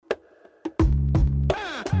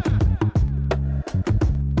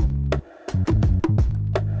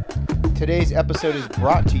Today's episode is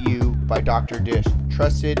brought to you by Dr. Dish,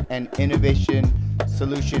 trusted and innovation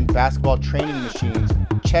solution basketball training machines.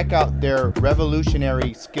 Check out their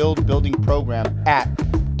revolutionary skilled building program at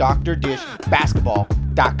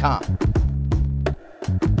drdishbasketball.com.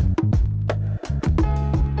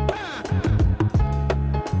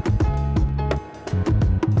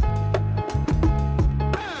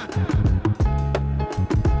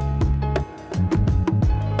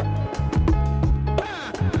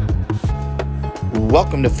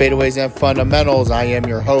 Welcome to Fadeaways and Fundamentals. I am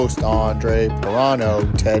your host, Andre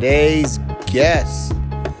Pirano. Today's guest,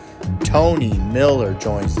 Tony Miller,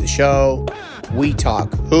 joins the show. We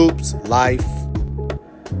talk hoops, life.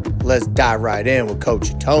 Let's dive right in with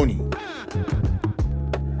Coach Tony.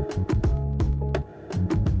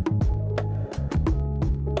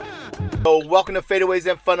 So, welcome to Fadeaways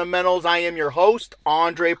and Fundamentals. I am your host,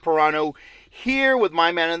 Andre Pirano, here with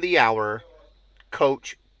my man of the hour,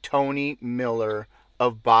 Coach Tony Miller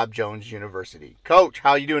of Bob Jones University. Coach, how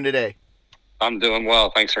are you doing today? I'm doing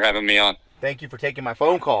well. Thanks for having me on. Thank you for taking my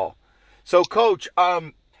phone call. So, Coach,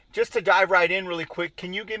 just to dive right in really quick,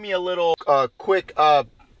 can you give me a little quick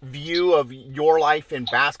view of your life in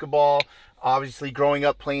basketball? Obviously, growing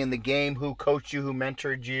up playing the game, who coached you, who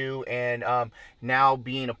mentored you, and now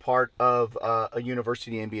being a part of a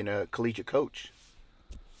university and being a collegiate coach.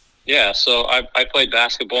 Yeah, so I played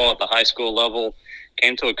basketball at the high school level.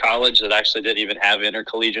 Came to a college that actually didn't even have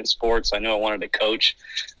intercollegiate sports. I knew I wanted to coach,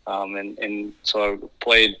 and so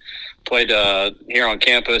I played here on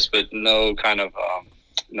campus, but no kind of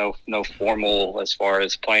no formal as far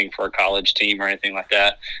as playing for a college team or anything like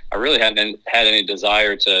that. I really hadn't had any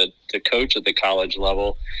desire to coach at the college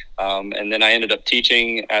level, and then I ended up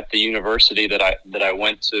teaching at the university that I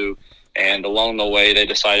went to, and along the way they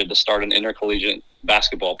decided to start an intercollegiate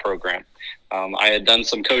basketball program. I had done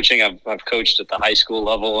some coaching. I've coached at the high school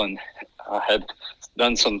level and had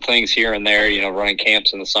done some things here and there, running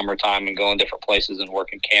camps in the summertime and going different places and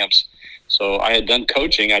working camps. So I had done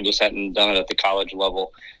coaching. I just hadn't done it at the college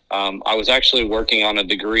level. I was actually working on a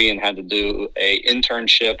degree and had to do a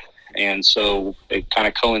internship. And so it kind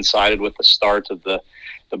of coincided with the start of the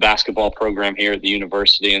basketball program here at the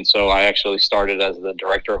university. And so I actually started as the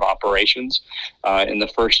director of operations in the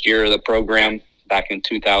first year of the program back in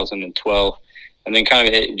 2012, and then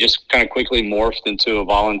it just quickly morphed into a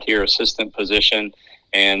volunteer assistant position.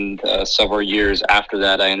 And several years after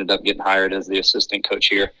that, I ended up getting hired as the assistant coach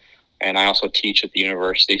here, and I also teach at the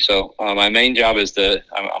university. So my main job is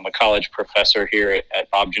I'm a college professor here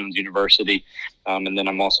at Bob Jones University, and then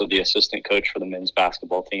I'm also the assistant coach for the men's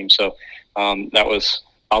basketball team. So that was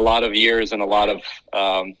a lot of years and a lot of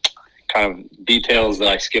kind of details that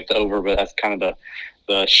I skipped over, but that's kind of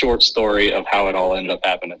the short story of how it all ended up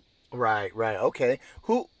happening. Right. Okay.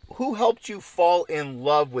 Who helped you fall in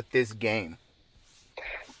love with this game?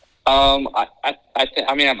 I've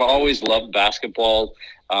always loved basketball.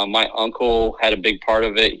 My uncle had a big part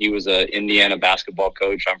of it. He was an Indiana basketball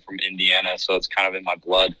coach. I'm from Indiana, so it's kind of in my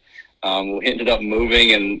blood. We ended up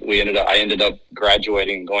moving, and I ended up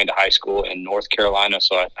graduating and going to high school in North Carolina.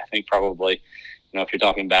 So I think probably, if you're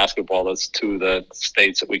talking basketball, that's two of the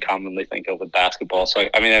states that we commonly think of with basketball. So,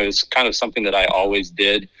 it was kind of something that I always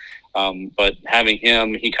did. But having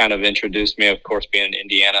him, he kind of introduced me, of course, being in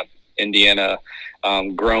Indiana,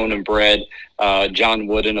 grown and bred. John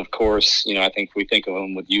Wooden, of course, I think we think of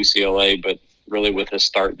him with UCLA, but really with his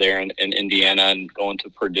start there in Indiana and going to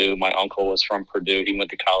Purdue. My uncle was from Purdue. He went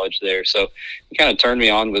to college there. So he kind of turned me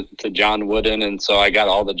on to John Wooden. And so I got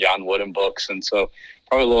all the John Wooden books. And so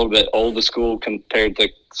probably a little bit old school compared to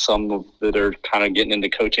some that are kind of getting into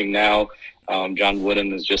coaching now. John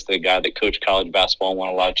Wooden is just a guy that coached college basketball and won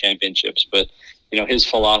a lot of championships. But, his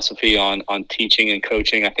philosophy on teaching and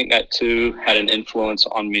coaching, I think that too had an influence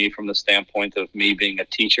on me from the standpoint of me being a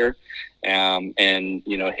teacher, and,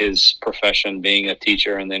 his profession being a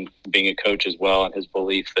teacher and then being a coach as well, and his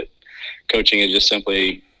belief that coaching is just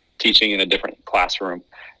simply teaching in a different classroom.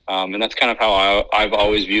 And that's kind of how I've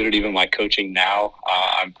always viewed it. Even my coaching now,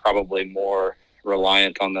 I'm probably more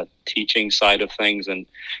reliant on the teaching side of things and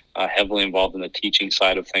heavily involved in the teaching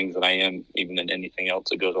side of things than I am even in anything else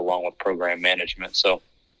that goes along with program management. So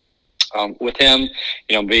with him,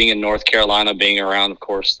 being in North Carolina, being around, of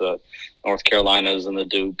course, the North Carolinas and the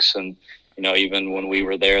Dukes, and, even when we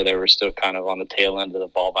were there, they were still kind of on the tail end of the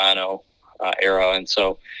Balvano era. And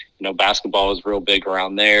so, basketball was real big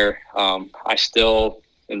around there. I still,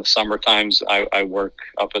 in the summer times, I work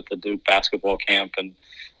up at the Duke basketball camp, and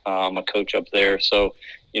I'm a coach up there. So,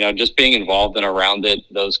 just being involved and around it,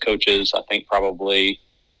 those coaches, I think probably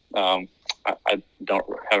I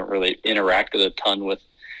haven't really interacted a ton with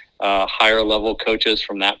higher level coaches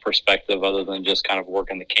from that perspective, other than just kind of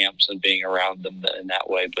working the camps and being around them in that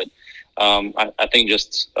way. But I think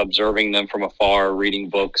just observing them from afar, reading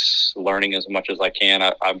books, learning as much as I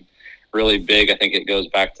can. I'm really big. I think it goes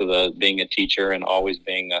back to the being a teacher and always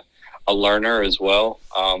being a learner as well.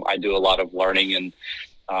 I do a lot of learning,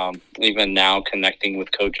 and even now connecting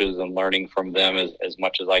with coaches and learning from them as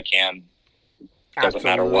much as I can. Doesn't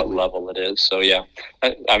matter what level it is. So yeah,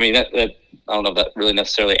 I mean that I don't know if that really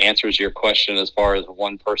necessarily answers your question as far as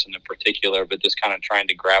one person in particular, but just kind of trying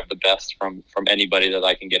to grab the best from anybody that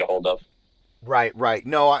I can get a hold of. Right.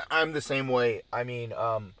 No, I'm the same way. I mean,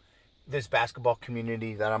 this basketball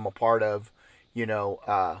community that I'm a part of,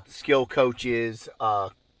 skill coaches,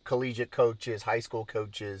 collegiate coaches, high school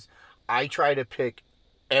coaches, I try to pick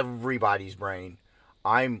everybody's brain.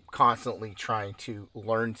 I'm constantly trying to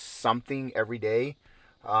learn something every day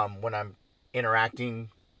when I'm interacting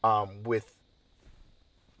with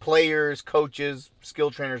players, coaches, skill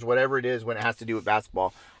trainers, whatever it is when it has to do with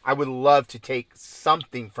basketball. I would love to take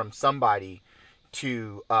something from somebody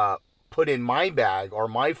to put in my bag or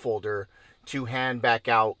my folder to hand back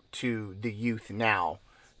out to the youth now.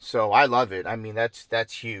 So I love it. I mean,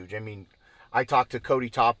 that's huge. I mean, I talk to Cody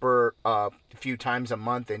Topper a few times a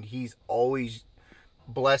month, and he's always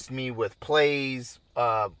blessed me with plays,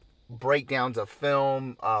 breakdowns of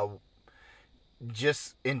film,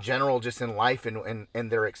 just in general, just in life and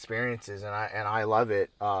their experiences, and I love it.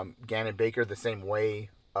 Gannon Baker the same way,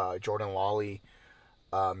 Jordan Lawley,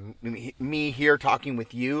 me here talking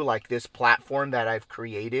with you, like this platform that I've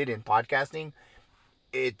created in podcasting,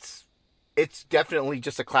 it's definitely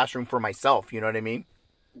just a classroom for myself. You know what I mean?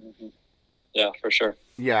 Mm-hmm. Yeah, for sure.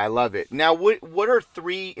 Yeah, I love it. Now, what are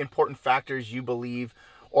 3 important factors you believe,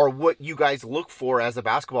 or what you guys look for as a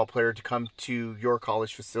basketball player to come to your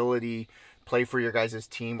college facility, play for your guys'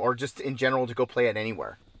 team, or just in general to go play at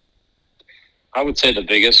anywhere? I would say the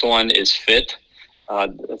biggest one is fit.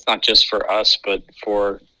 It's not just for us, but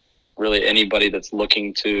for really anybody that's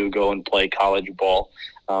looking to go and play college ball.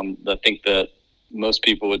 I think that most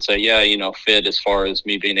people would say, yeah, fit as far as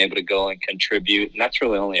me being able to go and contribute. And that's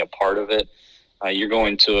really only a part of it. You're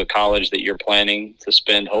going to a college that you're planning to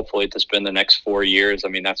spend, hopefully to spend the next 4 years. I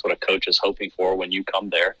mean, that's what a coach is hoping for when you come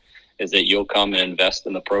there, is that you'll come and invest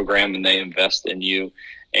in the program and they invest in you.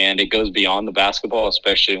 And it goes beyond the basketball,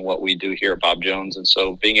 especially in what we do here at Bob Jones. And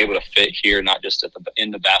so being able to fit here, not just in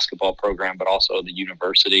the basketball program, but also the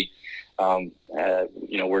university.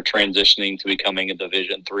 We're transitioning to becoming a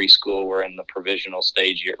Division III school. We're in the provisional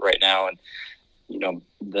stage right now. And,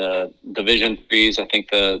 the Division IIIs, I think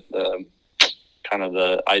the kind of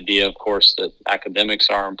the idea, of course, that academics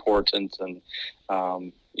are important and,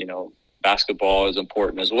 basketball is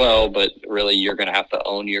important as well, but really you're going to have to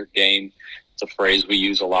own your game. It's a phrase we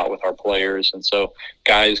use a lot with our players. And so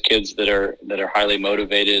kids that are highly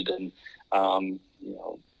motivated and,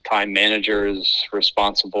 time managers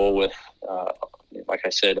responsible with, like I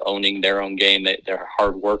said, owning their own game. They're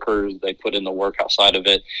hard workers. They put in the work outside of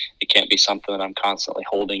it. It can't be something that I'm constantly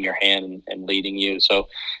holding your hand and leading you. So,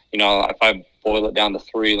 if I boil it down to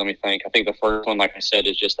 3, let me think. I think the first one, like I said,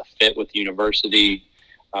 is just a fit with the university.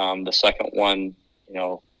 The second one,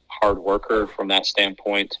 hard worker from that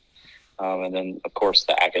standpoint. And then, of course,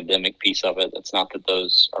 the academic piece of it. It's not that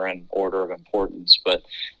those are in order of importance, but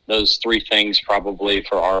those 3 things probably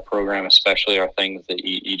for our program especially are things that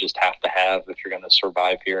you just have to have if you're going to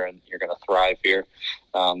survive here and you're going to thrive here.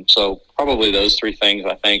 So probably those 3 things.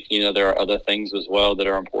 I think, there are other things as well that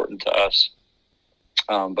are important to us.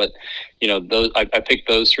 But, I picked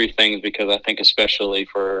those 3 things because I think especially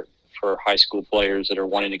for high school players that are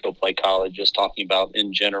wanting to go play college, just talking about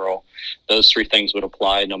in general, those 3 things would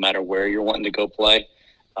apply no matter where you're wanting to go play.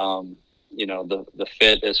 The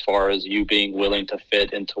fit as far as you being willing to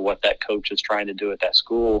fit into what that coach is trying to do at that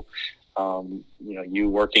school, you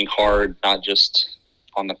working hard, not just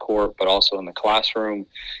on the court, but also in the classroom.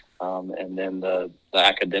 And then the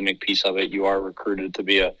academic piece of it, you are recruited to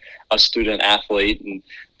be a student athlete. And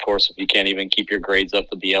of course, if you can't even keep your grades up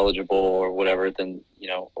to be eligible or whatever, then,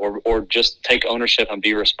 or just take ownership and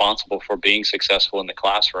be responsible for being successful in the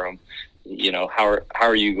classroom. How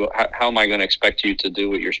am I going to expect you to do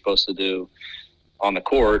what you're supposed to do on the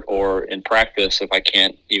court or in practice if I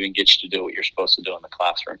can't even get you to do what you're supposed to do in the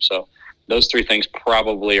classroom? So those 3 things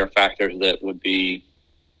probably are factors that would be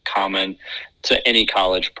common to any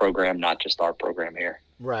college program, not just our program here.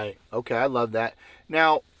 Right. Okay. I love that.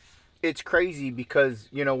 Now, it's crazy because,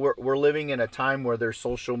 we're living in a time where there's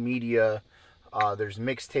social media, there's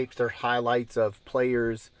mixtapes, there's highlights of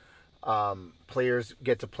players. Players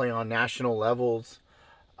get to play on national levels,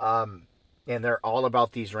 and they're all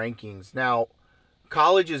about these rankings. Now,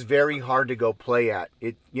 college is very hard to go play at.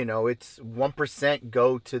 It's 1%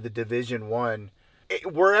 go to the Division 1.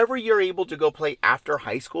 Wherever you're able to go play after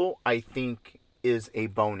high school, I think is a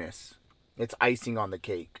bonus. It's icing on the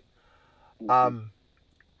cake.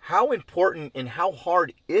 How important and how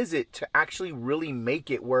hard is it to actually really make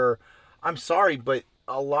it where, I'm sorry, but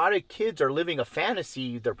a lot of kids are living a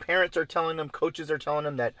fantasy. Their parents are telling them, coaches are telling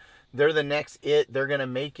them that they're the next they're going to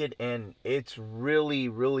make it, and it's really,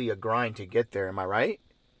 really a grind to get there. Am I right?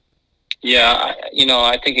 Yeah,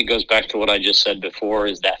 I think it goes back to what I just said before,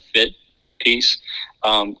 is that fit piece.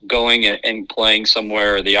 Going and playing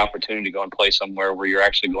somewhere, the opportunity to go and play somewhere where you're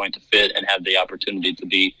actually going to fit and have the opportunity to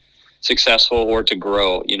be successful or to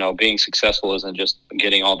grow. Being successful isn't just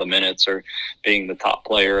getting all the minutes or being the top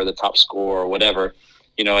player or the top scorer or whatever.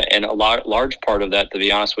 And a large part of that, to be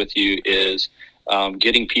honest with you, is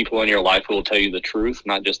getting people in your life who will tell you the truth,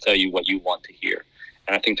 not just tell you what you want to hear.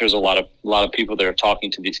 And I think there's a lot of people that are talking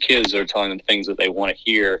to these kids that are telling them things that they want to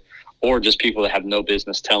hear, or just people that have no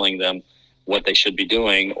business telling them what they should be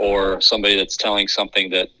doing, or somebody that's telling something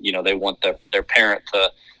that, they want their parent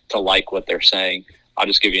to like what they're saying. I'll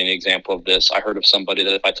just give you an example of this. I heard of somebody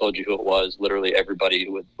that if I told you who it was, literally everybody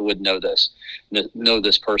would know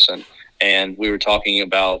this person. And we were talking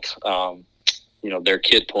about, their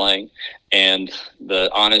kid playing. And the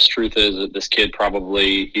honest truth is that this kid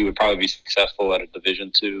he would probably be successful at a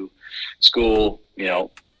Division II school,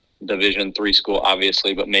 Division III school,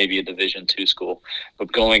 obviously, but maybe a Division II school.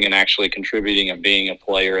 But going and actually contributing and being a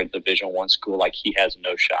player at Division I school, like, he has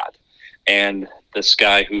no shot. And this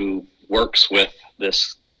guy who works with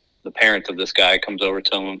the parent of this guy comes over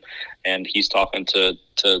to him, and he's talking to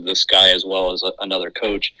this guy as well as another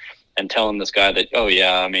coach, and telling this guy that, oh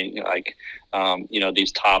yeah, I mean, like,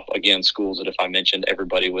 these top, again, schools that if I mentioned,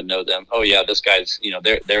 everybody would know them. Oh yeah, this guy's,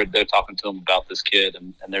 they're talking to him about this kid,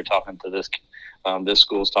 and they're talking to this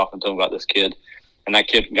school's talking to him about this kid. And that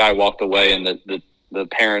guy walked away, and the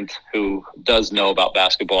parent, who does know about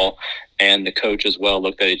basketball, and the coach as well,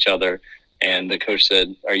 looked at each other. And the coach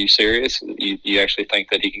said, "Are you serious? You actually think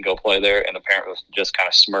that he can go play there?" And the parent was just kind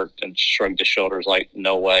of smirked and shrugged his shoulders like,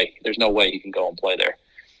 "No way. There's no way he can go and play there."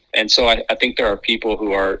 And so I think there are people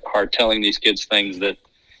who are telling these kids things that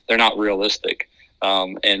they're not realistic.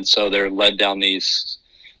 And so they're led down these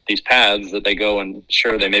paths that they go, and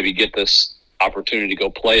sure, they maybe get this opportunity to go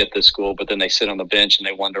play at this school, but then they sit on the bench and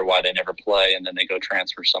they wonder why they never play, and then they go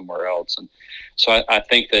transfer somewhere else. And so I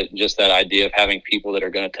think that just that idea of having people that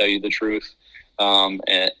are going to tell you the truth,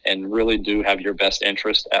 and really do have your best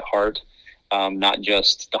interest at heart, not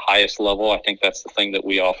just the highest level. I think that's the thing that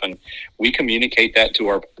we communicate that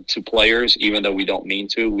to players, even though we don't mean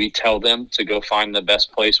to. We tell them to go find the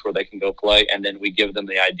best place where they can go play, and then we give them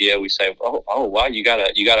the idea. We say, oh wow, you got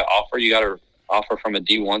to offer from a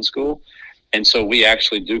D1 school. And so we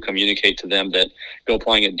actually do communicate to them that go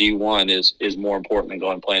playing at D1 is more important than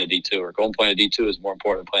going and playing at D2, or going playing at D2 is more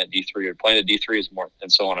important than playing at D3, or playing at D3 is more,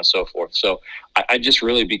 and so on and so forth. So I just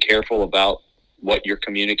really be careful about what you're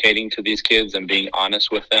communicating to these kids and being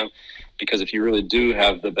honest with them, because if you really do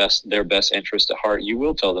have their best interest at heart, you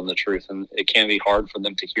will tell them the truth. And it can be hard for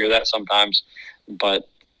them to hear that sometimes, but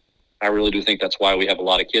I really do think that's why we have a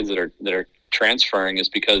lot of kids that are transferring, is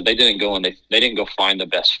because they didn't go and they didn't go find the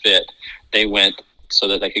best fit. They went so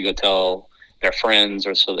that they could go tell their friends,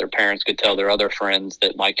 or so their parents could tell their other friends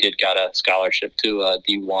that my kid got a scholarship to a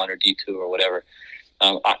D1 or D2 or whatever.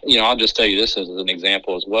 I'll just tell you this as an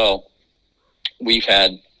example as well. We've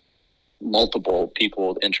had multiple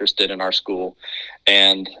people interested in our school,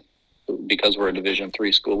 and because we're a Division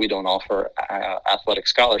III school, we don't offer athletic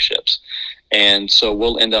scholarships. And so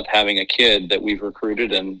we'll end up having a kid that we've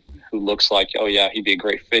recruited and who looks like, oh yeah, he'd be a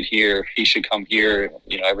great fit here. He should come here.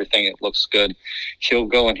 Everything, it looks good. He'll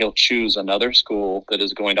go and he'll choose another school that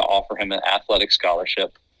is going to offer him an athletic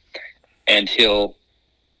scholarship, and he'll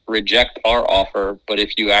reject our offer. But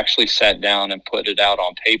if you actually sat down and put it out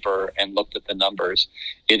on paper and looked at the numbers,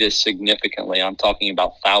 it is significantly, I'm talking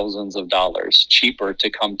about thousands of dollars cheaper to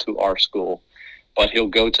come to our school. But he'll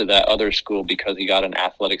go to that other school because he got an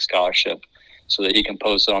athletic scholarship, so that he can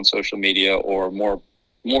post it on social media, or more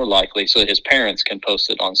likely so that his parents can post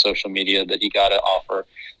it on social media that he got an offer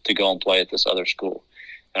to go and play at this other school.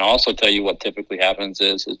 And I'll also tell you what typically happens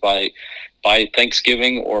is by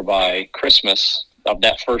Thanksgiving or by Christmas of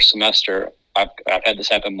that first semester, I've had this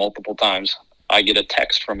happen multiple times. I get a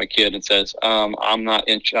text from a kid and says, I'm not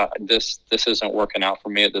this isn't working out for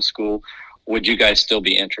me at this school. Would you guys still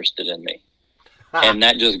be interested in me? And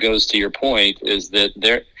that just goes to your point, is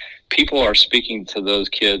that people are speaking to those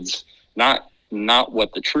kids, not not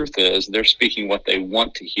what the truth is. They're speaking what they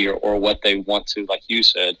want to hear, or what they want to, like you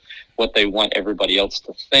said, what they want everybody else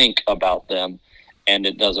to think about them, and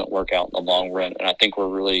it doesn't work out in the long run. And I think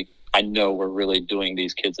I know we're really doing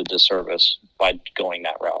these kids a disservice by going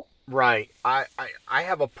that route. Right. I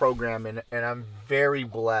have a program, and I'm very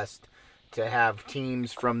blessed to have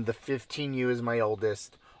teams from the 15U is my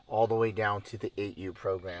oldest all the way down to the 8U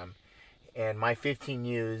program. And my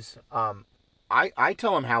 15Us, I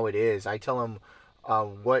tell them how it is. I tell them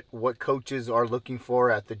what coaches are looking for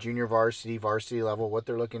at the junior varsity level, what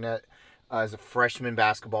they're looking at as a freshman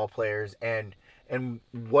basketball players, and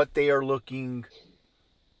what they are looking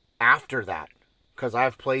after that. Because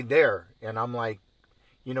I've played there, and I'm like,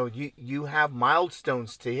 you have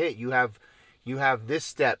milestones to hit. You have this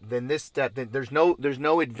step, then this step. Then there's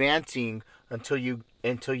no advancing until you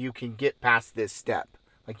can get past this step.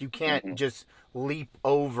 Like, you can't just leap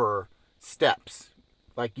over steps.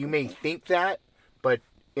 Like, you may think that, but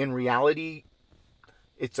in reality,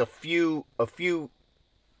 it's a few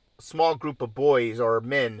small group of boys or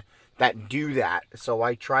men that do that. So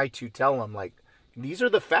I try to tell them, like, these are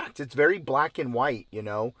the facts. It's very black and white,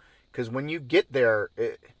 because when you get there,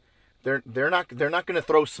 they're not going to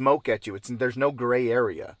throw smoke at you. There's no gray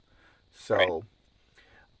area. So, right.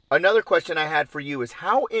 Another question I had for you is,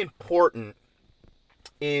 how important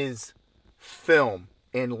is film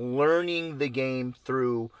and learning the game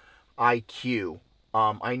through IQ?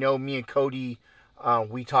 I know me and Cody,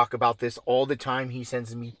 we talk about this all the time. He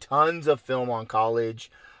sends me tons of film on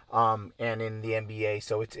college and in the NBA.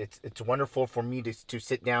 So it's wonderful for me to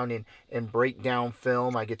sit down and break down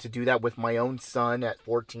film. I get to do that with my own son at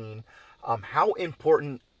 14. How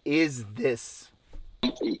important is this?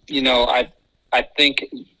 I think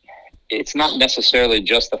it's not necessarily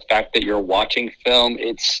just the fact that you're watching film.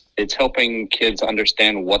 It's helping kids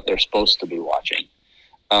understand what they're supposed to be watching.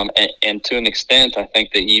 And to an extent, I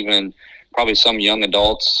think that even probably some young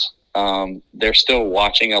adults, they're still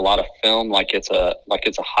watching a lot of film like it's a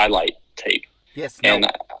highlight tape. Yes. No.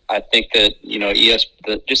 And I think that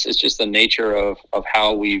it's just the nature of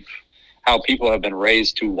how people have been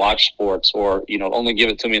raised to watch sports, or only give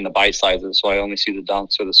it to me in the bite sizes, so I only see the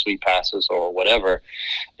dunks or the sweet passes or whatever,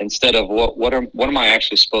 instead of what am I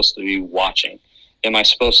actually supposed to be watching? Am I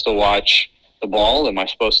supposed to watch the ball? Am I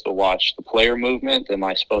supposed to watch the player movement? Am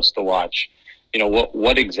I supposed to watch,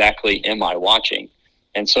 what exactly am I watching?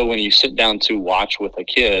 And so when you sit down to watch with a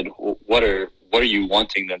kid, what are you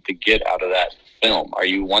wanting them to get out of that film? Are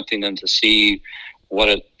you wanting them to see what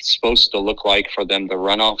it's supposed to look like for them to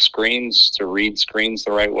run off screens, to read screens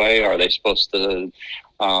the right way? Are they supposed to,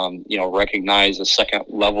 recognize a second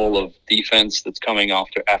level of defense that's coming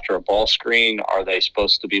after a ball screen? Are they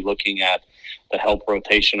supposed to be looking at the help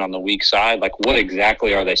rotation on the weak side? Like, what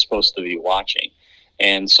exactly are they supposed to be watching?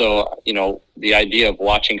 And so, the idea of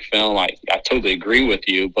watching film, I totally agree with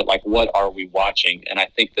you, but like, what are we watching? And I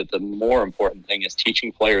think that the more important thing is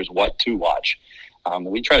teaching players what to watch.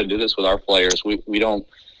 We try to do this with our players. We don't,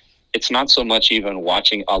 it's not so much even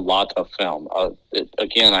watching a lot of film.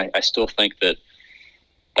 I still think that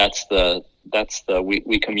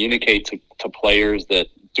we communicate to players that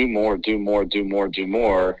do more. And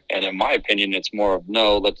in my opinion, it's more of,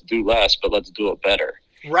 no, let's do less, but let's do it better.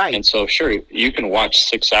 Right. And so, sure, you can watch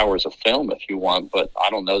 6 hours of film if you want, but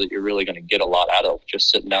I don't know that you're really going to get a lot out of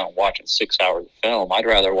just sitting down and watching 6 hours of film. I'd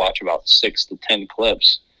rather watch about 6 to 10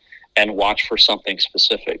 clips and watch for something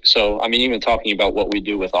specific. So, even talking about what we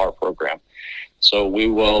do with our program. So we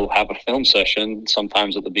will have a film session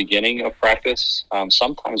sometimes at the beginning of practice.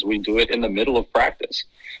 Sometimes we do it in the middle of practice.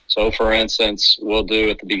 So, for instance,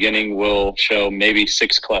 we'll show maybe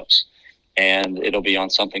 6 clips, and it'll be on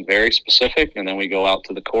something very specific. And then we go out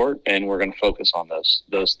to the court, and we're going to focus on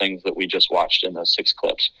those things that we just watched in those 6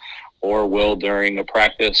 clips. Or during a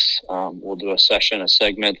practice, we'll do a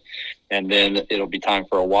segment, and then it'll be time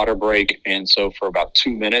for a water break. And so for about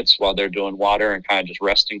 2 minutes while they're doing water and kind of just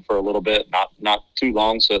resting for a little bit, not too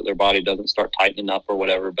long so that their body doesn't start tightening up or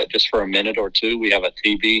whatever, but just for a minute or two, we have a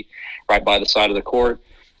TV right by the side of the court,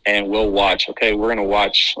 and we'll watch. Okay, we're going to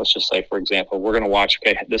watch, let's just say, for example, we're going to watch,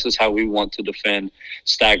 okay, this is how we want to defend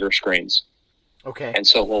stagger screens. Okay. And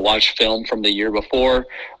so we'll watch film from the year before,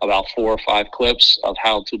 about 4 or 5 clips of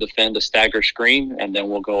how to defend a stagger screen, and then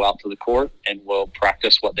we'll go out to the court and we'll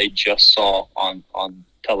practice what they just saw on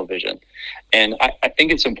television. And I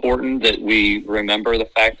think it's important that we remember the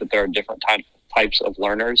fact that there are different types of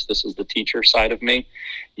learners. This is the teacher side of me.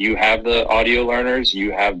 You have the audio learners,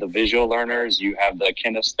 you have the visual learners, you have the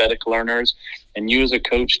kinesthetic learners, and you as a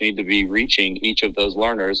coach need to be reaching each of those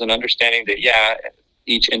learners and understanding that,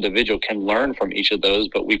 each individual can learn from each of those,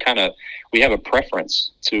 but we have a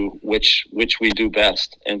preference to which we do best.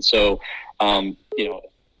 And so,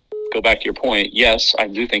 go back to your point. Yes, I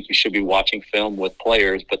do think you should be watching film with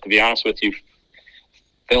players, but to be honest with you,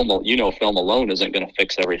 film alone isn't going to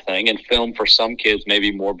fix everything. And film for some kids may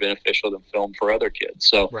be more beneficial than film for other kids.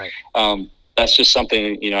 So right. That's just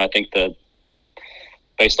something, I think that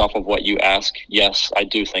based off of what you ask, yes, I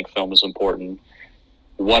do think film is important.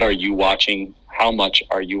 What are you watching? How much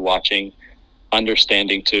are you watching?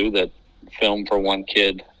 Understanding too that film for one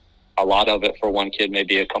kid, a lot of it for one kid may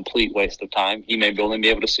be a complete waste of time. He may only be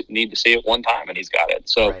able to need to see it one time and he's got it.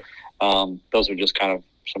 So right. Those are just kind of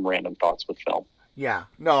some random thoughts with film. Yeah,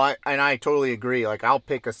 no, I totally agree. Like, I'll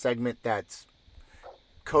pick a segment that's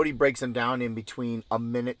Cody breaks them down in between a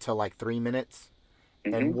minute to like 3 minutes,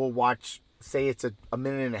 mm-hmm. and we'll watch. Say it's a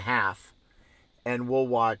minute and a half, and we'll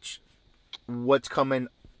watch what's coming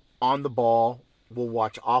on the ball. We'll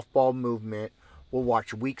watch off-ball movement. We'll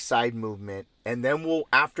watch weak side movement, and then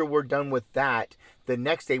after we're done with that, the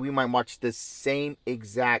next day we might watch the same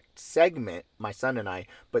exact segment, my son and I,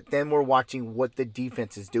 but then we're watching what the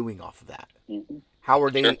defense is doing off of that. Mm-hmm. How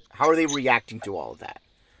are they reacting to all of that?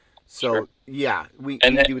 So sure. Yeah,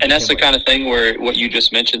 and that's the kind of thing where what you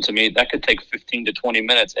just mentioned to me, that could take 15 to 20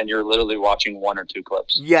 minutes, and you're literally watching one or two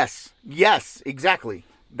clips. Yes, exactly.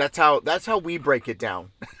 That's how we break it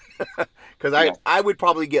down. Because I would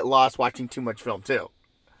probably get lost watching too much film too.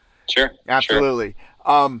 Sure. Absolutely.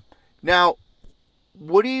 Sure. Now,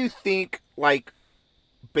 what do you think, like,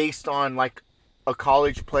 based on like a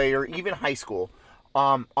college player, even high school,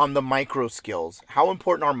 on the micro skills? How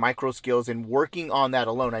important are micro skills and working on that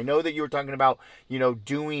alone? I know that you were talking about,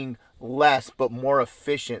 doing less but more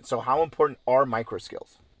efficient. So how important are micro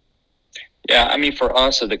skills? Yeah, I mean, for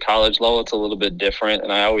us at the college level, it's a little bit different.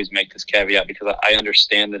 And I always make this caveat because I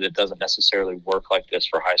understand that it doesn't necessarily work like this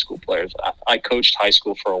for high school players. I coached high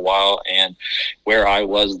school for a while, and where I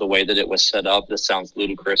was, the way that it was set up, this sounds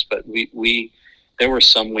ludicrous, but there were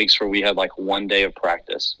some weeks where we had like 1 day of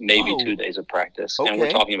practice, maybe 2 days of practice. Okay. And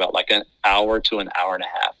we're talking about like an hour to an hour and a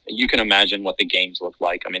half. You can imagine what the games looked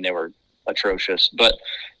like. I mean, they were atrocious, but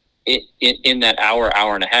in that hour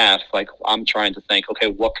and a half, like, I'm trying to think,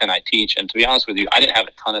 okay, what can I teach? And to be honest with you, I didn't have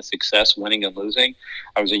a ton of success winning and losing.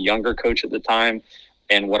 I was a younger coach at the time.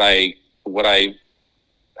 And what I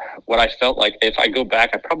felt like, if I go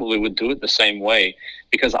back, I probably would do it the same way,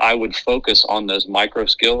 because I would focus on those micro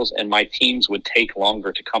skills, and my teams would take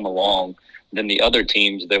longer to come along than the other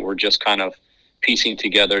teams that were just kind of piecing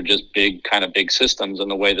together just big systems,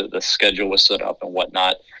 and the way that the schedule was set up and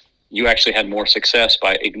whatnot. You actually had more success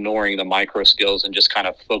by ignoring the micro skills and just kind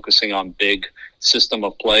of focusing on big system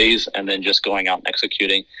of plays and then just going out and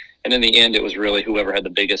executing. And in the end, it was really whoever had the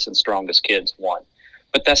biggest and strongest kids won.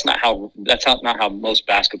 But that's not how most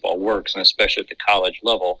basketball works, and especially at the college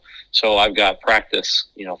level. So I've got practice,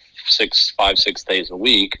 5-6 days a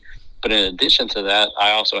week. But in addition to that,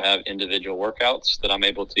 I also have individual workouts that I'm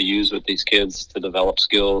able to use with these kids to develop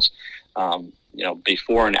skills.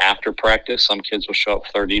 Before and after practice, some kids will show up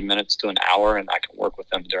 30 minutes to an hour, and I can work with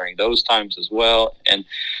them during those times as well. And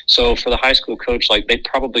so for the high school coach, like, they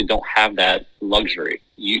probably don't have that luxury.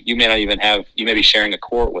 You may not even have, you may be sharing a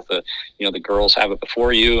court with the girls have it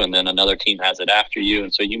before you, and then another team has it after you.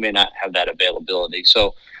 And so you may not have that availability.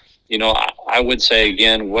 So, I would say,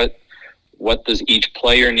 again, what does each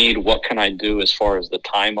player need? What can I do as far as the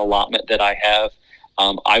time allotment that I have?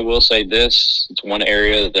 I will say this, it's one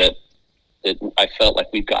area that I felt like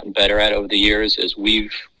we've gotten better at over the years, is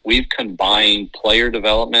we've combined player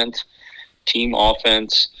development, team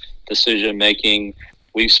offense, decision making.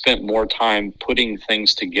 We've spent more time putting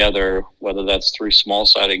things together, whether that's through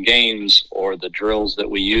small-sided games or the drills that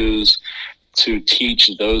we use, to teach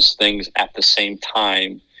those things at the same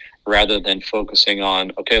time, rather than focusing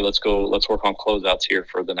on, okay, let's work on closeouts here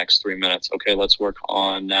for the next 3 minutes. Okay, let's work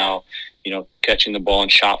on now, catching the ball in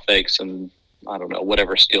shot fakes and, I don't know,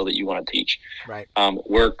 whatever skill that you want to teach. Right.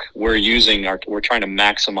 We're trying to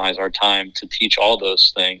maximize our time to teach all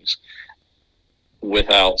those things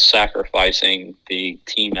without sacrificing the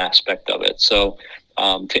team aspect of it. So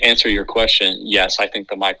to answer your question, yes, I think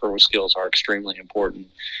the micro skills are extremely important.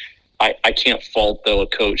 I can't fault, though, a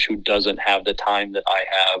coach who doesn't have the time that I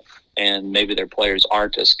have, and maybe their players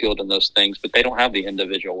aren't as skilled in those things, but they don't have the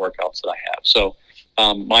individual workouts that I have. So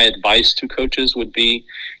my advice to coaches would be,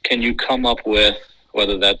 can you come up with,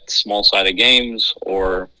 whether that's small-sided games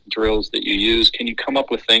or drills that you use, can you come up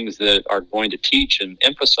with things that are going to teach and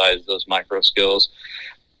emphasize those micro skills,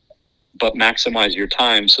 but maximize your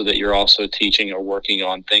time so that you're also teaching or working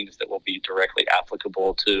on things that will be directly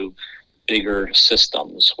applicable to bigger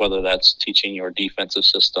systems, whether that's teaching your defensive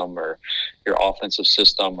system or your offensive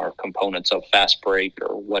system or components of fast break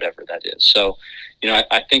or whatever that is. So,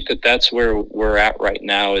 I think that that's where we're at right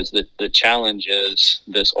now, is that the challenge is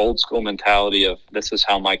this old school mentality of this is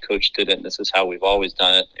how my coach did it and this is how we've always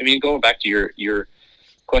done it. I mean, going back to your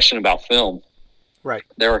question about film, Right.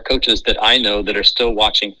 there are coaches that I know that are still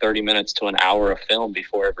watching 30 minutes to an hour of film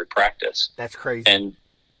before every practice. That's crazy.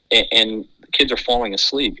 And kids are falling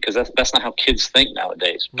asleep because that's not how kids think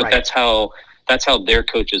nowadays. But Right. that's how their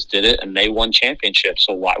coaches did it, and they won championships.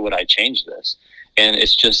 So why would I change this? And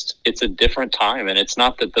it's a different time. And it's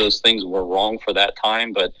not that those things were wrong for that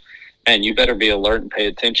time, but man, you better be alert and pay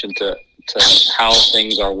attention to how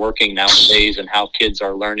things are working nowadays and how kids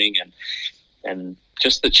are learning and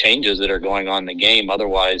just the changes that are going on in the game.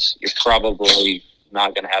 Otherwise, you're probably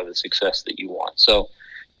not going to have the success that you want. So,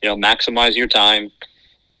 maximize your time.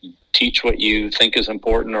 Teach what you think is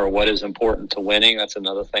important or what is important to winning. That's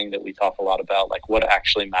another thing that we talk a lot about, like what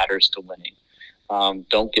actually matters to winning.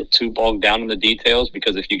 Don't get too bogged down in the details,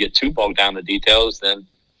 because if you get too bogged down in the details, then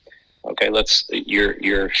okay,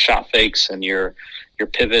 your shot fakes and your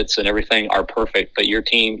pivots and everything are perfect, but your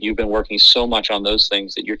team, you've been working so much on those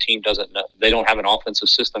things that your team doesn't know. They don't have an offensive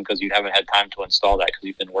system because you haven't had time to install that because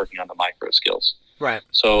you've been working on the micro skills. Right.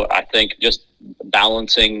 So I think just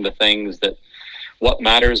balancing the things that what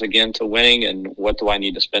matters again to winning and what do I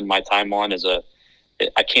need to spend my time on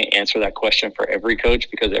I can't answer that question for every coach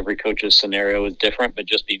because every coach's scenario is different, but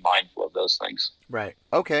just be mindful of those things. Right.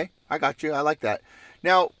 Okay. I got you. I like that.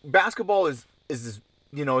 Now, basketball is it's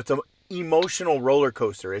an emotional roller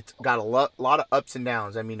coaster. It's got a lot of ups and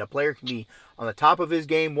downs. I mean, a player can be on the top of his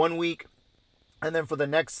game one week, and then for the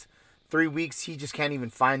next 3 weeks, he just can't even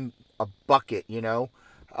find a bucket,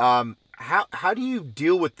 How do you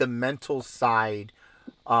deal with the mental side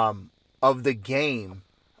of the game?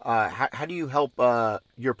 How do you help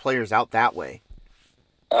your players out that way?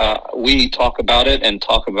 We talk about it and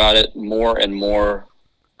talk about it more and more.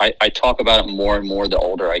 I talk about it more and more the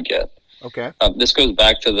older I get. Okay. This goes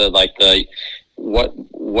back to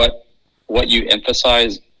what you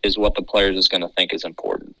emphasize is what the players is going to think is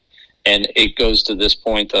important. And it goes to this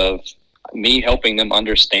point of me helping them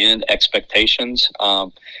understand expectations,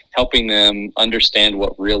 helping them understand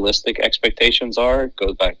what realistic expectations are. It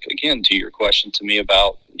goes back again to your question to me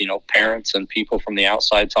about, parents and people from the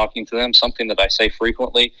outside talking to them. Something that I say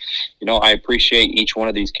frequently, I appreciate each one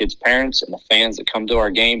of these kids' parents and the fans that come to our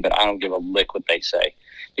game, but I don't give a lick what they say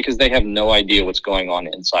because they have no idea what's going on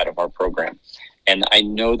inside of our program. And I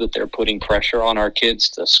know that they're putting pressure on our kids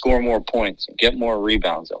to score more points and get more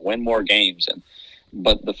rebounds and win more games.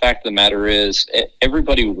 But the fact of the matter is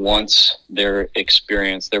everybody wants their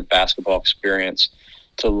experience, their basketball experience,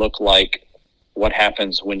 to look like what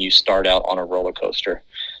happens when you start out on a roller coaster.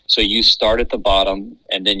 So you start at the bottom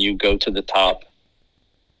and then you go to the top.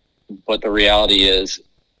 But the reality is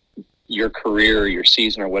your career, your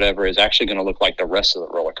season or whatever is actually going to look like the rest of the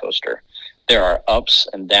roller coaster. There are ups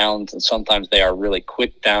and downs, and sometimes they are really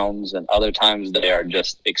quick downs, and other times they are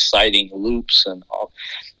just exciting loops and all.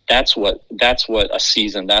 That's what a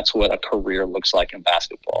season, that's what a career looks like in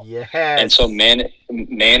basketball. Yes. And so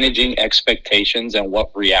managing expectations and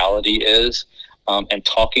what reality is, and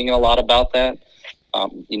talking a lot about that.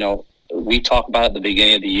 We talk about it at the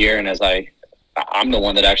beginning of the year, and as I'm the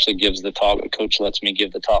one that actually gives the talk. The coach lets me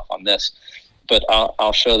give the talk on this, but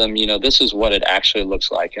I'll show them, this is what it actually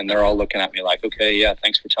looks like. And they're all looking at me like, okay, yeah,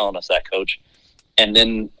 thanks for telling us that, coach. And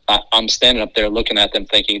then I'm standing up there looking at them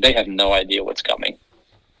thinking they have no idea what's coming.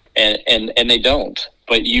 And they don't,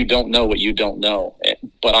 but you don't know what you don't know.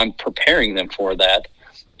 But I'm preparing them for that.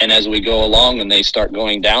 And as we go along and they start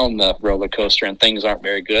going down the roller coaster and things aren't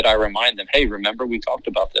very good, I remind them, hey, remember we talked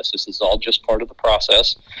about this. This is all just part of the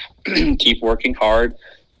process. Keep working hard.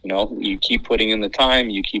 You keep putting in the time,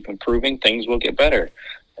 you keep improving, things will get better.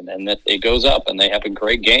 And then it goes up and they have a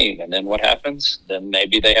great game. And then what happens? Then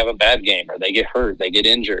maybe they have a bad game or they get hurt, they get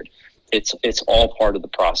injured. It's all part of the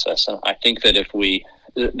process. And I think that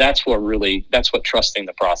that's what trusting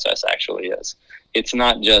the process actually is. It's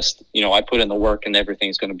not just, I put in the work and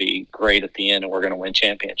everything's going to be great at the end and we're going to win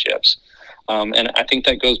championships. And I think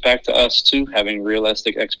that goes back to us too, having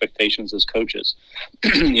realistic expectations as coaches.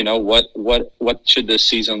 What should this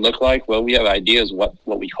season look like? Well, we have ideas what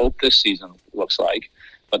we hope this season looks like,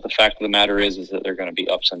 but the fact of the matter is that there are going to be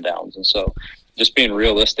ups and downs. And so just being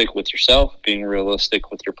realistic with yourself, being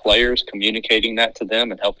realistic with your players, communicating that to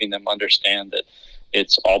them and helping them understand that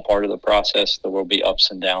it's all part of the process. There will be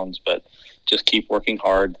ups and downs, but just keep working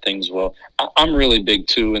hard. Things will. I'm really big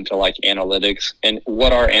too into like analytics. And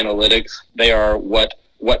what are analytics? They are what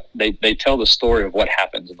they tell the story of what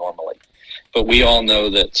happens normally. But we all know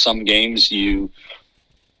that some games you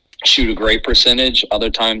shoot a great percentage, other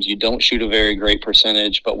times you don't shoot a very great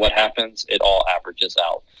percentage, but what happens? It all averages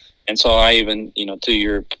out. And so I even, to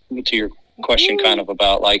your question kind of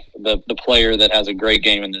about like the player that has a great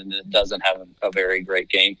game and then doesn't have a very great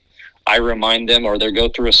game, I remind them, or they go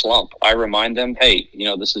through a slump, I remind them, hey,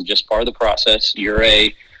 this is just part of the process. You're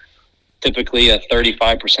typically a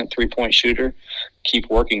 35% three-point shooter. Keep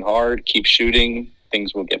working hard, keep shooting,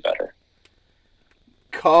 things will get better.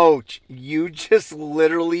 Coach, you just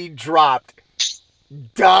literally dropped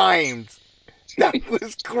dimes. That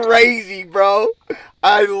was crazy, bro.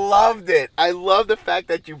 I loved it. I love the fact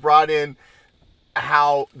that you brought in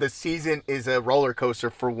how the season is a roller coaster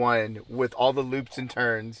for one, with all the loops and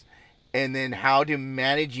turns, and then how to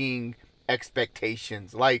managing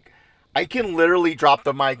expectations. Like, I can literally drop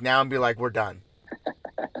the mic now and be like, we're done.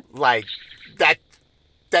 Like,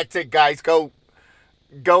 that's it, guys. Go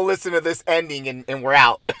listen to this ending and we're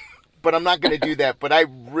out. But I'm not going to do that. But I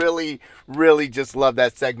really, really just love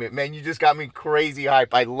that segment. Man, you just got me crazy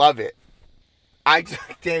hype. I love it.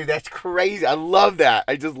 Damn, that's crazy. I love that.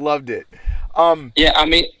 I just loved it. Yeah, I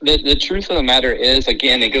mean, the truth of the matter is,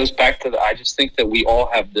 again, it goes back to I just think that we all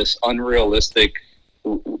have this unrealistic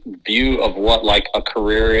view of what like a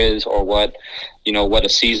career is, or what a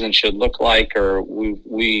season should look like, or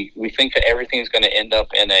we think that everything is going to end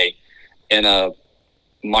up in a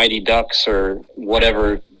Mighty Ducks or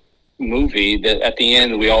whatever movie that at the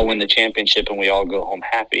end we all win the championship and we all go home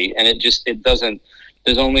happy. And it doesn't.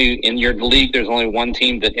 There's only, in your league, there's only one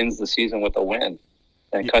team that ends the season with a win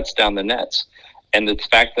and cuts down the nets. And the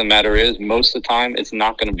fact of the matter is, most of the time, it's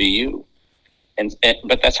not going to be you.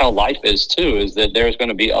 But that's how life is too, is that there's going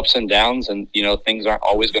to be ups and downs, and things aren't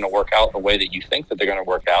always going to work out the way that you think that they're going to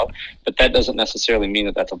work out. But that doesn't necessarily mean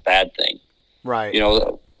that that's a bad thing. Right.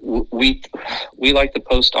 We like to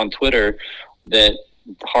post on Twitter that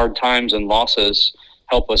hard times and losses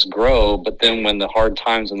help us grow, but then when the hard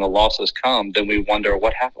times and the losses come, then we wonder,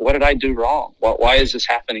 what happened? What did I do wrong? Why is this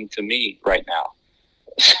happening to me right now?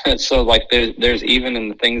 So like there's even in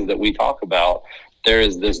the things that we talk about, there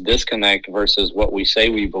is this disconnect versus what we say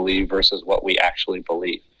we believe versus what we actually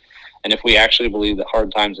believe. And if we actually believe that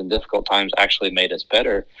hard times and difficult times actually made us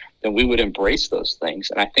better, then we would embrace those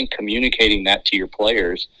things. And I think communicating that to your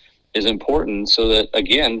players is important, so that,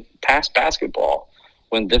 again, past basketball,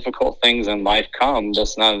 when difficult things in life come,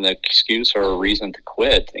 that's not an excuse or a reason to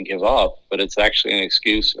quit and give up, but it's actually an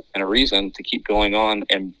excuse and a reason to keep going on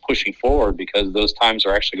and pushing forward, because those times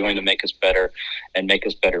are actually going to make us better and make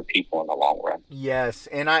us better people in the long run. Yes,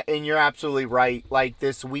 and you're absolutely right. Like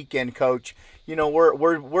this weekend, Coach,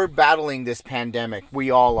 we're battling this pandemic.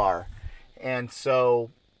 We all are. And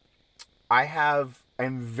so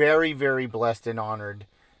I'm very, very blessed and honored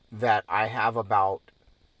that I have about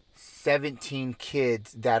 17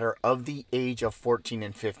 kids that are of the age of 14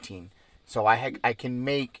 and 15. So I can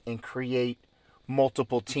make and create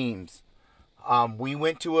multiple teams. We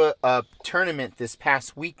went to a tournament this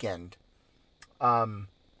past weekend.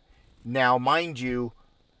 Now, mind you,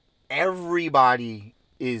 everybody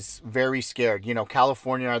is very scared.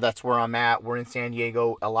 California, that's where I'm at. We're in San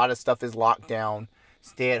Diego. A lot of stuff is locked down,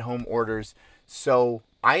 stay-at-home orders. So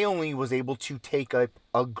I only was able to take a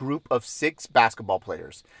group of 6 basketball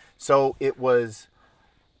players. So it was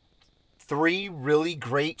 3 really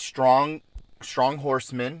great, strong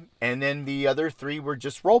horsemen, and then the other 3 were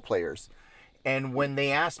just role players. And when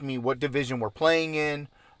they asked me what division we're playing in,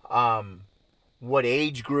 what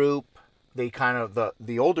age group, they kind of,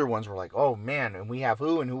 the older ones were like, oh man, and we have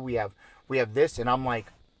who and who we have this. And I'm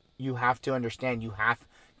like, you have to understand, you have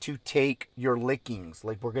to take your lickings.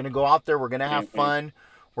 Like, we're going to go out there, we're going to have fun.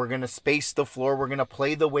 We're going to space the floor. We're going to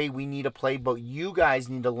play the way we need to play. But you guys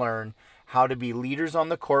need to learn how to be leaders on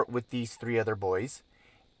the court with these 3 other boys.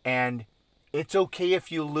 And it's okay if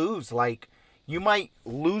you lose. Like, you might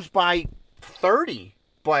lose by 30,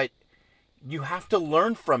 but you have to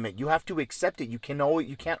learn from it. You have to accept it. You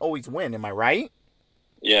can't always win. Am I right?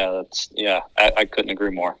 Yeah, I couldn't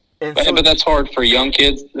agree more. But that's hard for young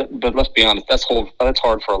kids. But let's be honest, that's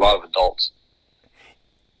hard for a lot of adults.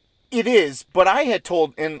 It is, but I had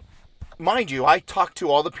told, and mind you, I talked to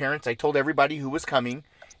all the parents. I told everybody who was coming,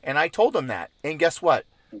 and I told them that. And guess what?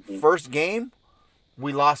 First game,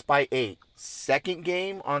 we lost by 8. Second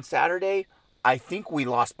game on Saturday, I think we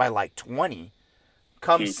lost by like 20.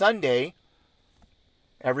 Come Sunday,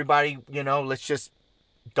 everybody, let's just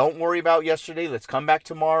don't worry about yesterday. Let's come back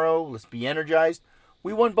tomorrow. Let's be energized.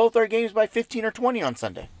 We won both our games by 15 or 20 on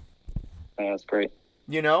Sunday. That's great.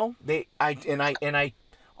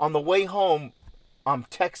 On the way home, I'm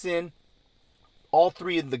texting all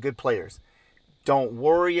 3 of the good players. Don't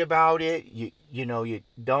worry about it. You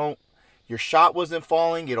don't. Your shot wasn't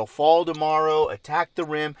falling. It'll fall tomorrow. Attack the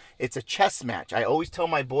rim. It's a chess match. I always tell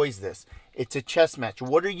my boys this. It's a chess match.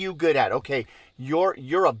 What are you good at? Okay,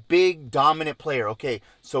 you're a big dominant player. Okay,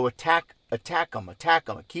 so attack them.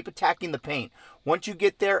 Keep attacking the paint. Once you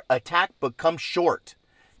get there, attack, but come short.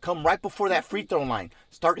 Come right before that free throw line.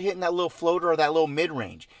 Start hitting that little floater or that little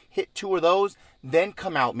mid-range. Hit 2 of those, then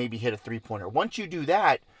come out, maybe hit a three-pointer. Once you do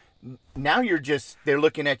that, now they're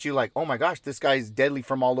looking at you like, oh my gosh, this guy's deadly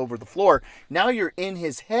from all over the floor. Now you're in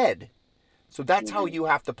his head. So that's how you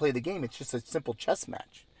have to play the game. It's just a simple chess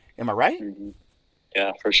match. Am I right? Mm-hmm.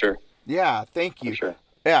 Yeah, for sure. Yeah, thank you. For sure.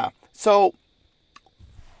 Yeah. So,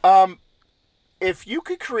 if you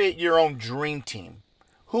could create your own dream team,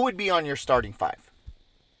 who would be on your starting 5?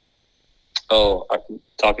 Oh, I'm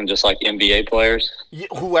talking just like NBA players?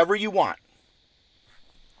 Whoever you want.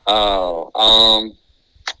 Oh,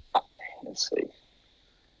 let's see.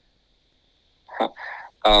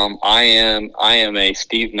 I am a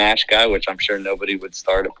Steve Nash guy, which I'm sure nobody would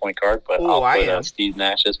start at point guard, but I'll put Steve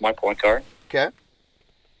Nash as my point guard. Okay.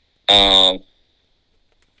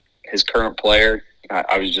 His current player,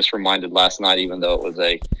 I was just reminded last night, even though it was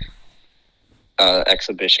a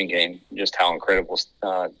exhibition game, just how incredible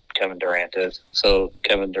Kevin Durant is. So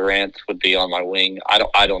Kevin Durant would be on my wing.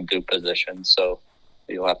 I don't do positions, so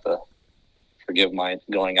you'll have to forgive my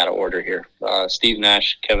going out of order here. Steve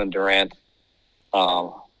Nash, Kevin Durant.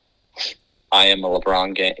 I am a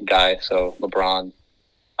LeBron guy, so LeBron.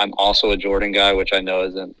 I'm also a Jordan guy, which I know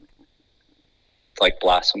isn't like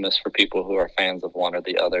blasphemous for people who are fans of one or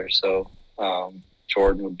the other. So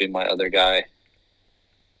Jordan would be my other guy.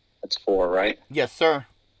 That's 4, right? Yes, sir.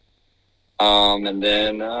 And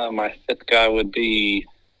then my 5th guy would be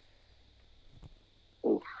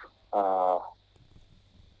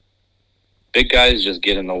big guys just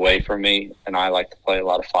get in the way for me, and I like to play a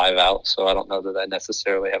lot of 5 out, so I don't know that I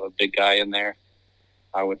necessarily have a big guy in there.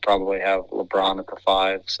 I would probably have LeBron at the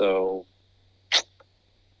 5, so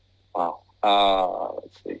wow.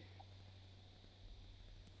 Let's see.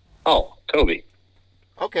 Oh, Kobe.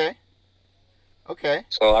 Okay.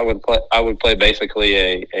 So I would play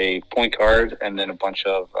basically a point guard and then a bunch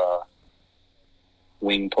of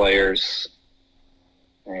wing players,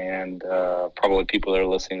 and probably people that are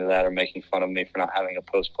listening to that are making fun of me for not having a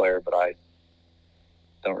post player, but I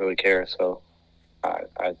don't really care. So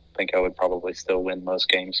I think I would probably still win most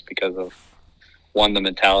games because of, 1, the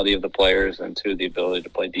mentality of the players, and 2, the ability to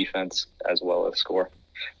play defense as well as score.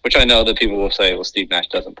 Which I know that people will say, well, Steve Nash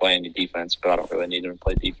doesn't play any defense, but I don't really need him to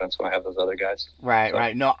play defense when I have those other guys. Right, so.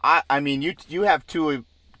 Right. No, I mean, you have two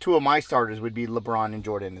of my starters would be LeBron and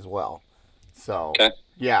Jordan as well. So, okay.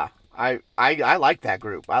 Yeah, I like that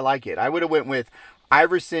group. I like it. I would have went with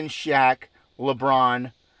Iverson, Shaq,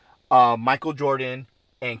 LeBron, Michael Jordan,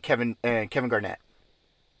 and Kevin Garnett.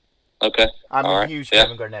 Okay. I'm a huge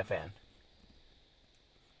Kevin Garnett fan.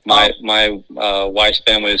 My wife's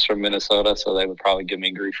family is from Minnesota, so they would probably give me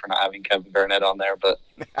grief for not having Kevin Garnett on there, but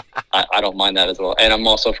I don't mind that as well. And I'm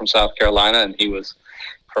also from South Carolina, and he was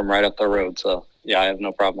from right up the road, so yeah, I have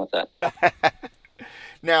no problem with that.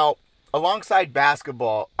 Now, alongside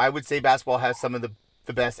basketball, I would say basketball has some of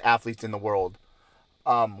the best athletes in the world.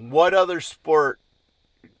 What other sport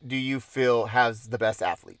do you feel has the best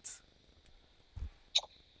athletes?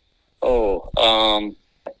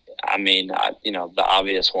 I mean, the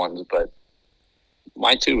obvious ones, but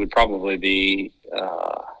my 2 would probably be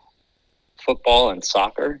football and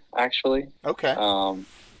soccer, actually. Okay.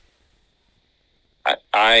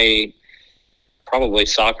 I probably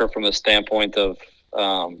soccer from the standpoint of,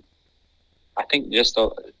 I think just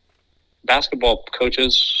basketball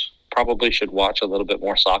coaches probably should watch a little bit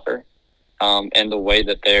more soccer, and the way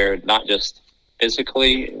that they're not just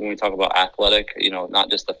physically, when we talk about athletic, not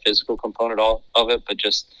just the physical component of it, but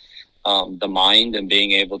just the mind and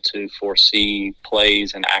being able to foresee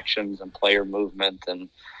plays and actions and player movement. And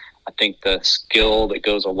I think the skill that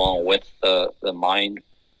goes along with the mind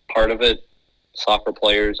part of it, soccer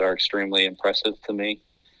players are extremely impressive to me.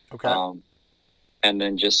 Okay. And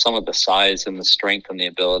then just some of the size and the strength and the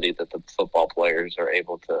ability that the football players are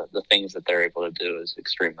the things that they're able to do is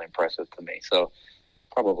extremely impressive to me. So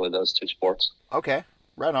probably those 2 sports. Okay,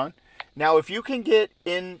 right on. Now, if you can get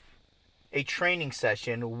in a training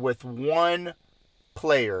session with one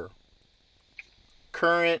player,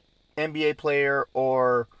 current NBA player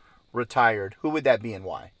or retired, who would that be and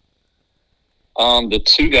why? The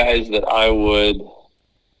 2 guys that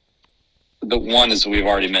the one, as we've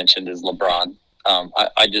already mentioned, is LeBron.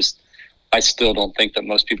 I still don't think that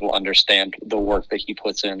most people understand the work that he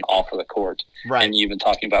puts in off of the court. Right. And you've been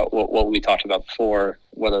talking about what we talked about before,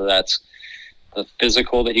 whether that's the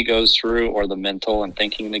physical that he goes through, or the mental and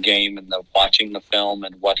thinking the game and the watching the film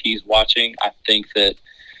and what he's watching. I think that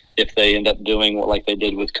if they end up doing what like they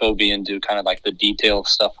did with Kobe and do kind of like the detailed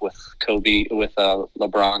stuff with Kobe, with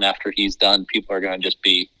LeBron after he's done, people are going to just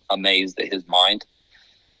be amazed at his mind.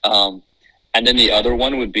 And then the other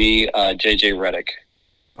one would be JJ Redick.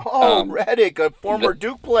 Oh, Redick, a former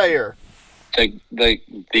Duke player. If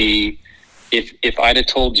I'd have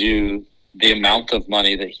told you the amount of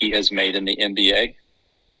money that he has made in the NBA,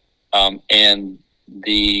 and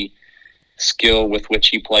the skill with which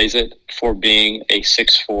he plays it for being a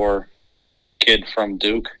 6'4" kid from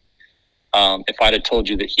Duke, if I'd have told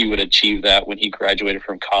you that he would achieve that when he graduated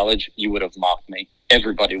from college, you would have mocked me.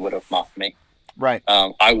 Everybody would have mocked me. Right.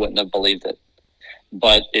 I wouldn't have believed it.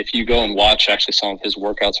 But if you go and watch actually some of his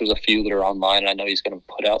workouts, there's a few that are online, and I know he's going to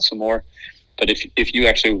put out some more. But if you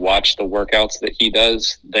actually watch the workouts that he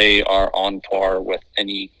does, they are on par with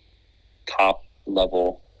any top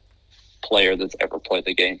level player that's ever played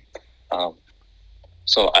the game.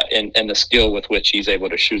 And the skill with which he's able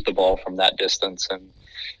to shoot the ball from that distance and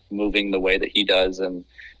moving the way that he does, and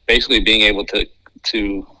basically being able to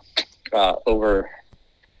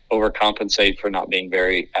overcompensate for not being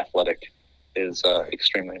very athletic is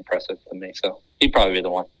extremely impressive to me. So he'd probably be the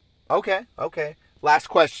one. Okay. Last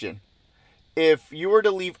question. If you were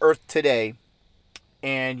to leave Earth today,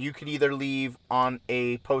 and you could either leave on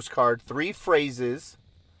a postcard 3 phrases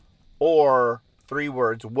or 3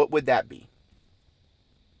 words, what would that be?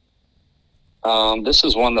 This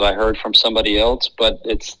is one that I heard from somebody else, but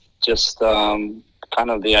it's just kind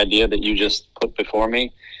of the idea that you just put before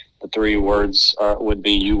me. The 3 words would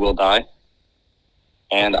be "you will die."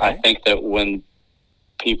 And Okay. I think that when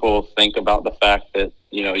people think about the fact that,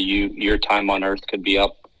 your time on Earth could be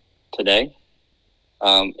up today,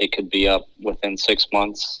 it could be up within 6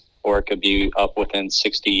 months, or it could be up within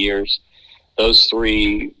 60 years. Those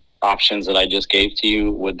 3 options that I just gave to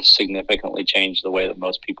you would significantly change the way that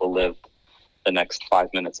most people live the next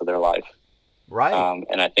 5 minutes of their life. Right.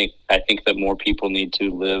 And I think that more people need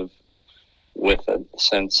to live with a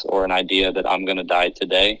sense or an idea that I'm going to die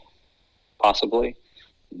today, possibly,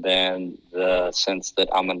 than the sense that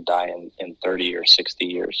I'm going to die in 30 or 60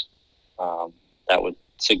 years. That would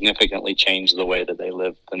significantly change the way that they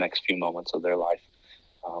live the next few moments of their life.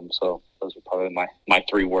 So those are probably my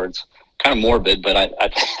 3 words. Kind of morbid, but I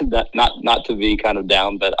not to be kind of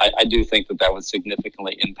down, but I do think that would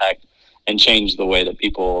significantly impact and change the way that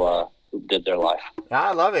people did their life.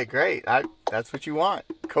 I love it. Great. That's what you want.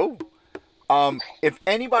 Cool. If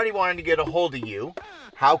anybody wanted to get a hold of you,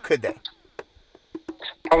 how could they?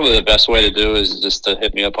 Probably the best way to do is just to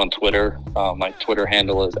hit me up on Twitter. My Twitter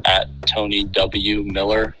handle is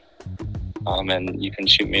 @TonyWMiller. And you can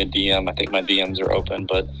shoot me a DM. I think my DMs are open,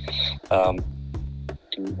 but you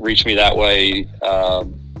can reach me that way.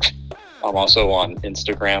 I'm also on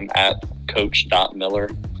Instagram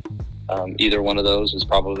 @coach.miller. Either one of those is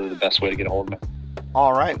probably the best way to get a hold of me.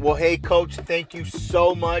 All right. Well, hey, Coach, thank you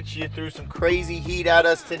so much. You threw some crazy heat at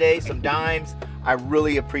us today, some dimes. I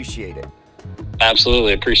really appreciate it.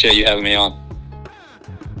 Absolutely. Appreciate you having me on.